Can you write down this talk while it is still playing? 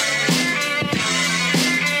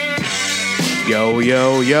Yo,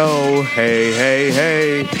 yo, yo, hey, hey,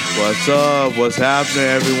 hey, what's up? What's happening,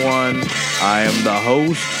 everyone? I am the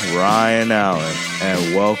host, Ryan Allen,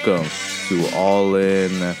 and welcome to All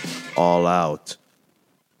In, All Out.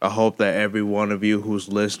 I hope that every one of you who's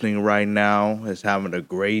listening right now is having a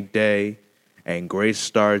great day and great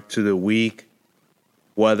start to the week,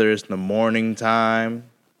 whether it's the morning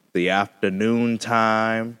time, the afternoon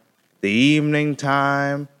time, the evening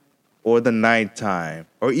time, or the nighttime,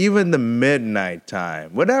 or even the midnight time,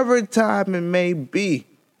 whatever time it may be.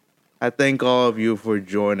 I thank all of you for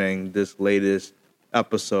joining this latest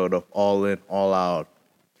episode of All In, All Out.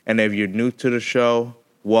 And if you're new to the show,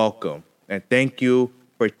 welcome. And thank you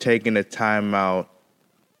for taking the time out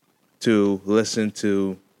to listen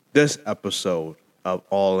to this episode of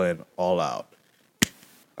All In, All Out.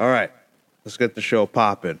 All right, let's get the show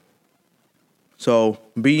popping. So,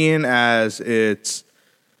 being as it's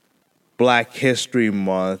Black History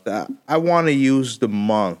Month, I want to use the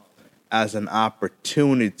month as an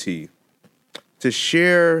opportunity to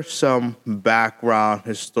share some background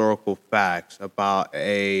historical facts about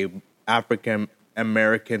a African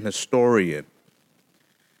American historian.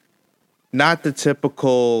 Not the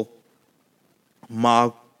typical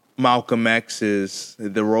Malcolm X's,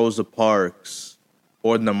 the Rosa Parks,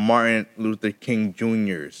 or the Martin Luther King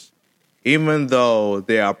Jr.'s. Even though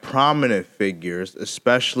they are prominent figures,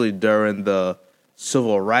 especially during the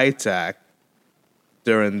Civil Rights Act,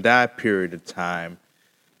 during that period of time,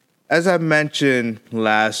 as I mentioned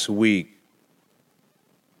last week,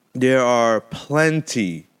 there are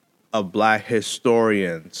plenty of Black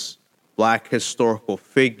historians, Black historical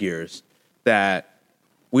figures that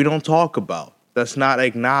we don't talk about, that's not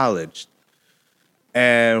acknowledged.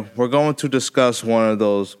 And we're going to discuss one of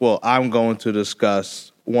those. Well, I'm going to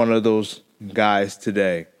discuss one of those guys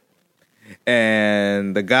today.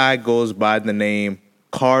 And the guy goes by the name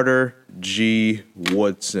Carter G.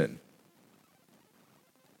 Woodson.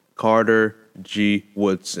 Carter G.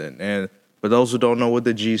 Woodson. And for those who don't know what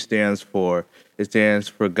the G stands for, it stands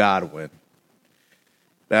for Godwin.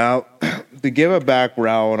 Now, to give a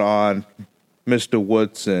background on Mr.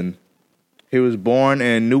 Woodson, he was born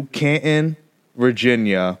in New Canton,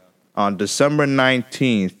 Virginia on December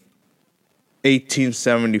 19th,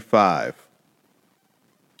 1875.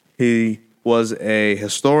 He was a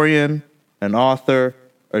historian, an author,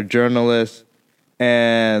 a journalist,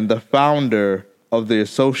 and the founder of the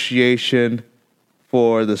Association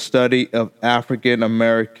for the Study of African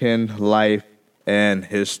American Life and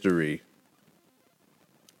History.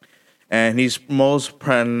 And he's most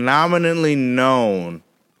predominantly known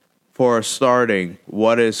for starting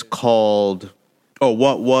what was called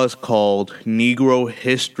Negro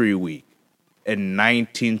History Week in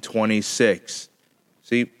 1926.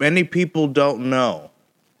 See, many people don't know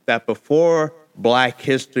that before Black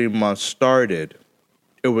History Month started,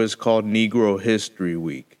 it was called Negro History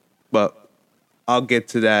Week. But I'll get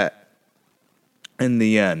to that in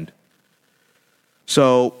the end.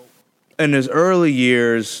 So, in his early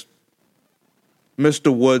years,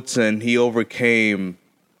 Mr. Woodson, he overcame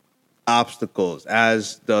obstacles,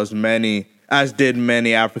 as did many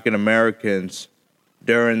African Americans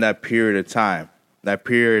during that period of time. That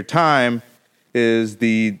period of time is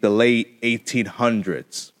the late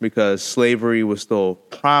 1800s, because slavery was still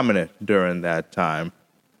prominent during that time.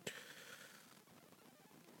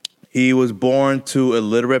 He was born to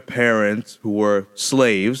illiterate parents who were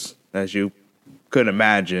slaves, as you could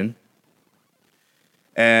imagine.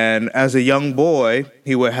 And as a young boy,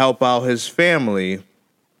 he would help out his family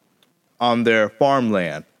on their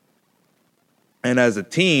farmland. And as a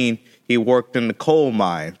teen, he worked in the coal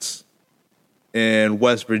mines in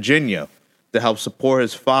West Virginia to help support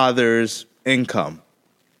his father's income.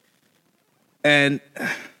 And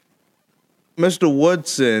Mr.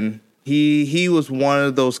 Woodson, he was one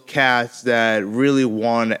of those cats that really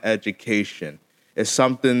wanted education. It's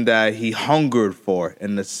something that he hungered for,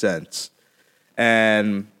 in a sense.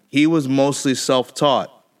 And he was mostly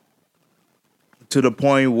self-taught to the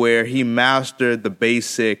point where he mastered the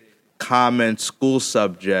basic common school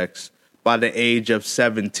subjects by the age of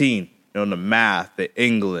 17. The math, the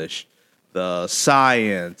English, the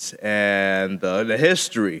science, and the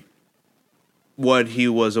history, what he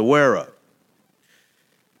was aware of.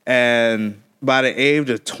 And by the age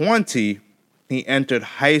of 20, he entered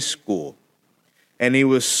high school. And he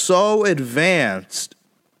was so advanced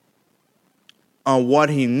on what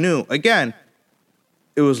he knew. Again,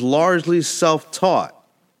 it was largely self-taught.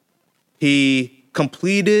 He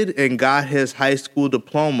completed and got his high school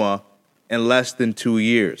diploma in less than 2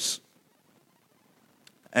 years.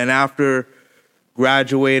 And after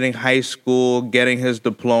graduating high school, getting his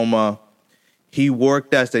diploma, he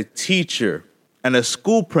worked as a teacher and a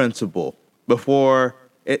school principal before.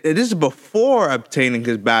 This is before obtaining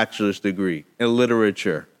his bachelor's degree in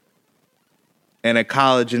literature in a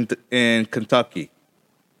college in Kentucky.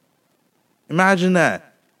 Imagine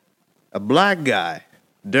that. A black guy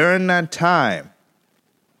during that time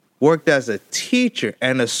worked as a teacher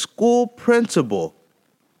and a school principal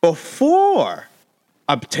before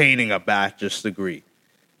obtaining a bachelor's degree.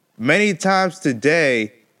 Many times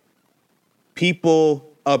today, people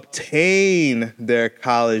obtain their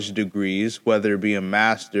college degrees, whether it be a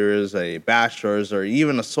master's, a bachelor's, or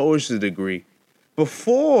even a associate's degree,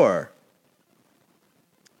 before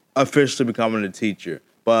officially becoming a teacher.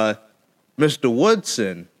 But Mr.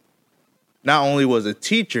 Woodson not only was a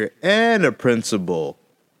teacher and a principal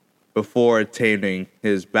before attaining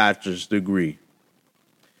his bachelor's degree.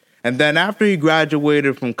 And then after he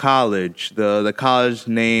graduated from college, the college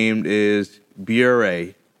named is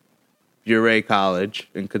Bury College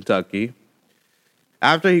in Kentucky.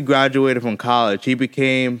 After he graduated from college, he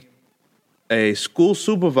became a school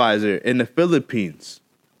supervisor in the Philippines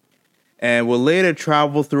and would later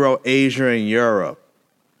travel throughout Asia and Europe,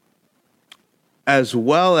 as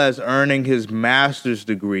well as earning his master's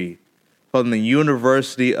degree from the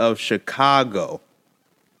University of Chicago,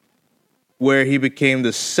 where he became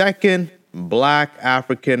the second black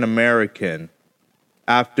African American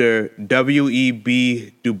after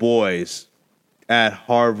W.E.B. Du Bois at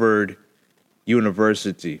Harvard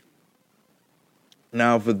University.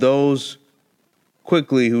 Now, for those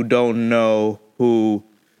quickly who don't know who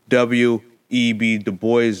W.E.B. Du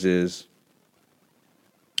Bois is,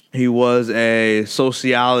 he was a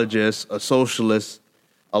sociologist, a socialist,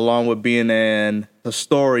 along with being an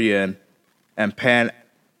historian and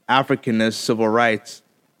Pan-Africanist civil rights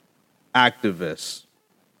activist.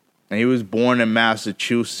 And he was born in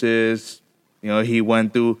Massachusetts. You know, he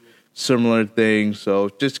went through similar things. So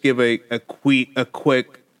just give a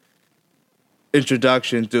quick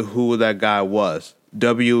introduction to who that guy was.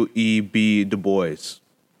 W.E.B. Du Bois.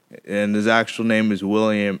 And his actual name is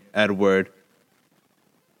William Edward.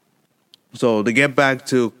 So to get back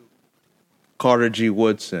to Carter G.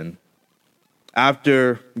 Woodson,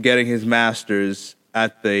 after getting his master's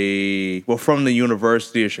from the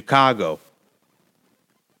University of Chicago,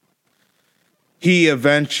 he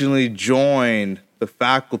eventually joined the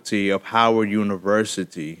faculty of Howard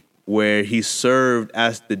University, where he served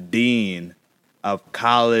as the dean of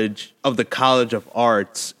the College of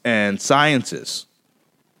Arts and Sciences.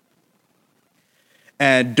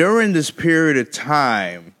 And during this period of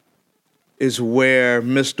time is where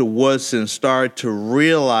Mr. Woodson started to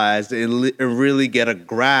realize and really get a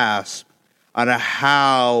grasp on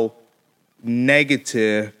how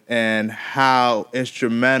negative and how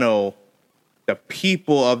instrumental the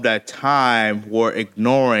people of that time were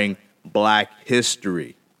ignoring black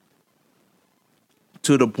history,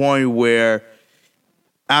 to the point where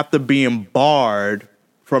after being barred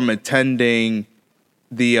from attending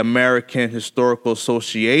the American Historical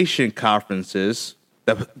Association conferences,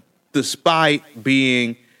 despite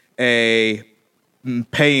being a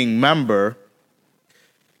paying member,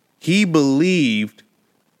 he believed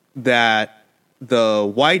that the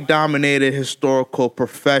white-dominated historical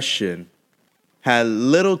profession had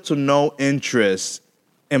little to no interest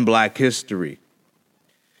in black history,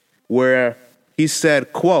 where he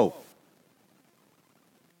said, quote,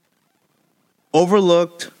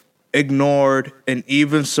 "Overlooked, ignored, and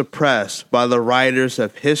even suppressed by the writers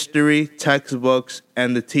of history, textbooks,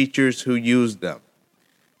 and the teachers who used them."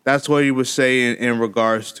 That's what he was saying in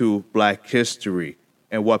regards to black history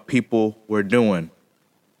and what people were doing.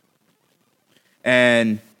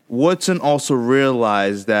 And Woodson also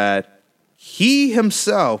realized that he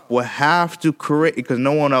himself would have to create, because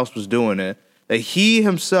no one else was doing it, that he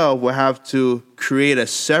himself would have to create a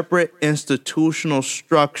separate institutional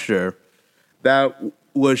structure that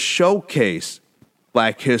would showcase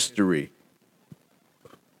black history.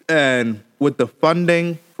 And with the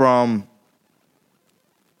funding from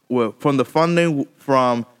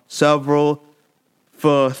several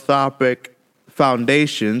philanthropic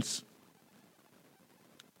foundations,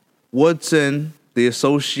 Woodson, the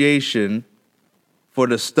Association for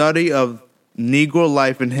the Study of Negro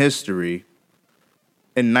Life and History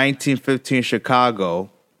in 1915 Chicago,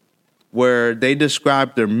 where they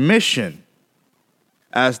described their mission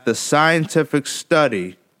as the scientific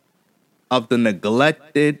study of the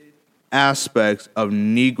neglected aspects of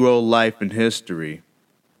Negro life and history.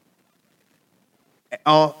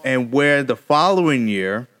 And where the following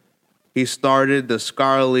year, he started the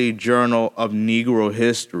Scholarly Journal of Negro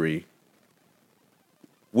History,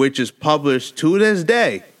 which is published to this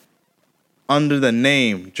day under the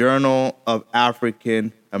name Journal of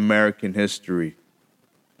African American History.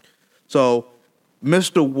 So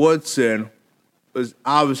Mr. Woodson was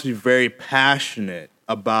obviously very passionate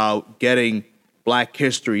about getting Black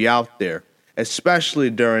history out there, especially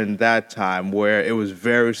during that time where it was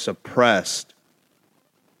very suppressed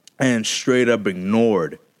and straight up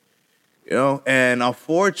ignored. And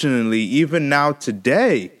unfortunately, even now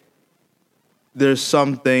today, there's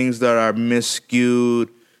some things that are miscued,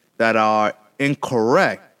 that are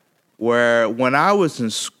incorrect, where when I was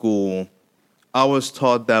in school, I was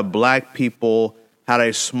taught that Black people had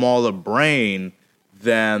a smaller brain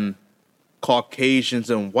than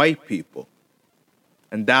Caucasians and white people.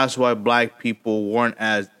 And that's why Black people weren't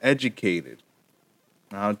as educated.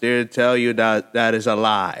 I'm there to tell you that that is a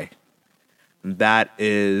lie. That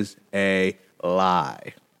is a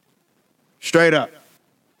lie. Straight up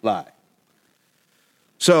lie.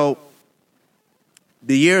 So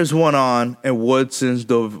the years went on, and Woodson's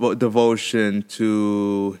devotion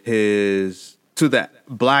to that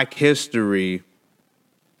Black history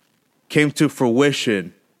came to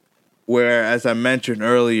fruition, where, as I mentioned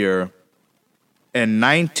earlier, in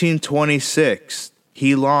 1926,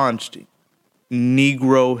 he launched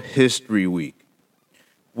Negro History Week,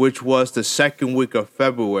 which was the second week of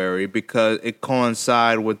February because it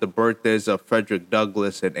coincided with the birthdays of Frederick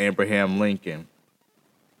Douglass and Abraham Lincoln.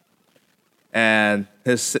 And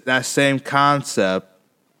that same concept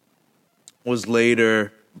was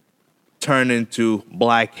later turned into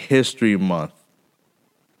Black History Month.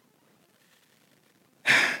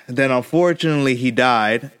 Then, unfortunately, he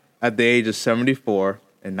died at the age of 74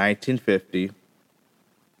 in 1950.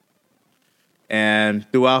 And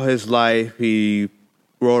throughout his life, he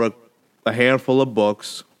wrote a handful of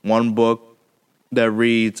books. One book that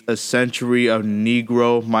reads A Century of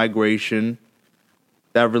Negro Migration,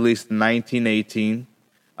 that released in 1918.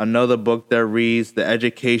 Another book that reads The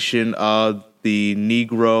Education of the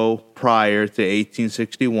Negro Prior to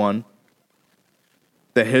 1861.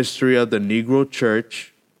 The History of the Negro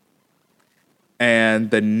Church,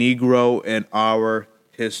 and The Negro in Our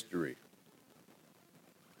History.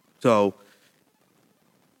 So,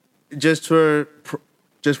 just for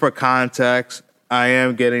context, I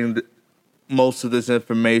am getting most of this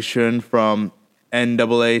information from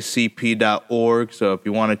NAACP.org. So if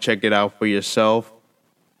you want to check it out for yourself,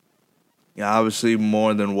 you're obviously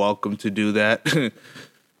more than welcome to do that.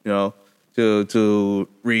 To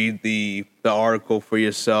read the article for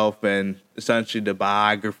yourself and essentially the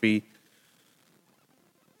biography.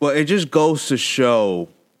 But it just goes to show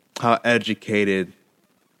how educated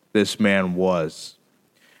this man was,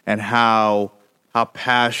 and how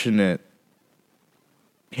passionate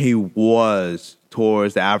he was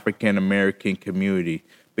towards the African American community.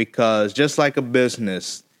 Because just like a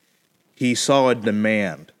business, he saw a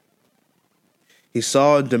demand. He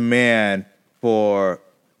saw a demand for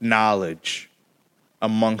knowledge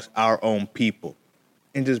amongst our own people,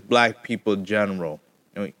 and just Black people in general.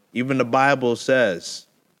 Even the Bible says,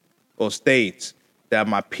 or states, that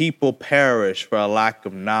my people perish for a lack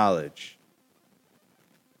of knowledge.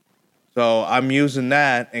 So I'm using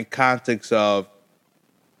that in context of,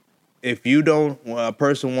 a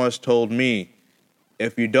person once told me,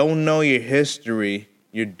 if you don't know your history,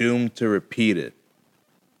 you're doomed to repeat it.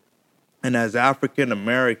 And as African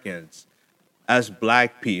Americans, as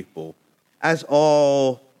Black people, as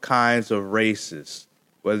all kinds of races,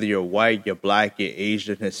 whether you're white, you're Black, you're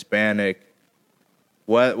Asian, Hispanic,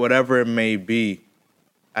 whatever it may be,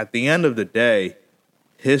 at the end of the day,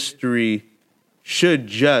 history should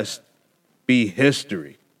just be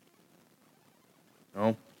history.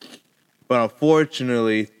 But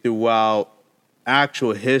unfortunately, throughout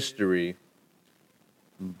actual history,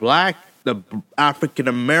 the African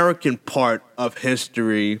American part of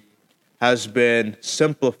history has been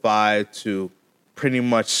simplified to pretty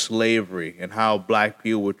much slavery and how Black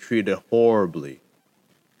people were treated horribly,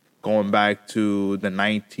 going back to the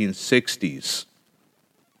 1960s.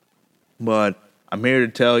 But I'm here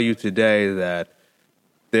to tell you today that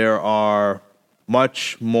there are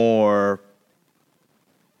much more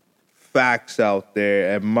facts out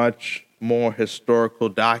there and much more historical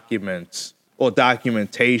documents or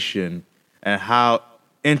documentation and how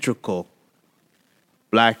integral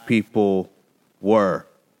Black people were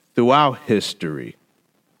throughout history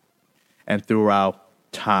and throughout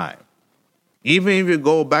time. Even if you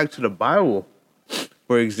go back to the Bible,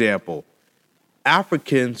 for example,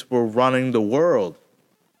 Africans were running the world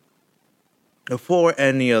before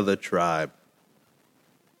any other tribe.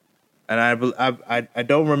 And I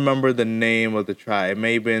don't remember the name of the tribe. It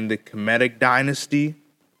may have been the Kemetic dynasty,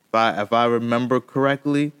 if I remember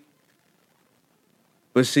correctly.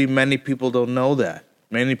 But see, many people don't know that.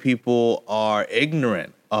 Many people are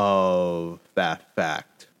ignorant of that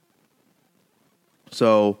fact.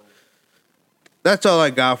 So that's all I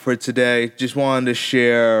got for today. Just wanted to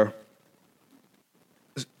share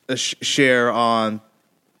on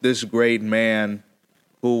this great man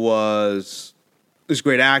this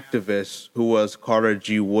great activist who was Carter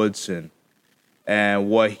G. Woodson, and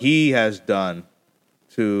what he has done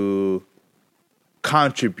to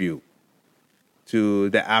contribute to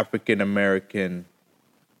the African American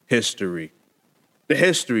history, the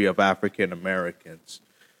history of African Americans.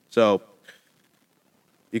 So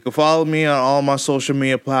you can follow me on all my social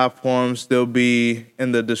media platforms. They'll be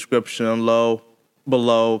in the description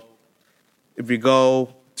below. If you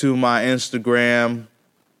go to my Instagram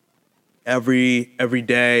every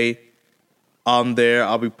day, on there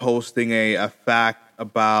I'll be posting a fact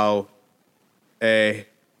about a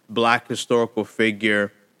Black historical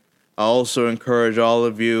figure. I also encourage all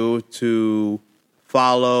of you to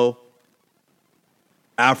follow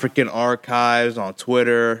African Archives on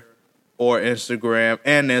Twitter or Instagram,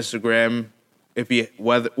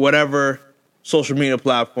 whatever social media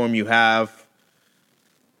platform you have.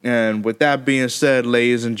 And with that being said,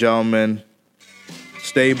 ladies and gentlemen,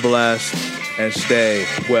 stay blessed and stay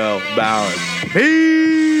well balanced. Peace.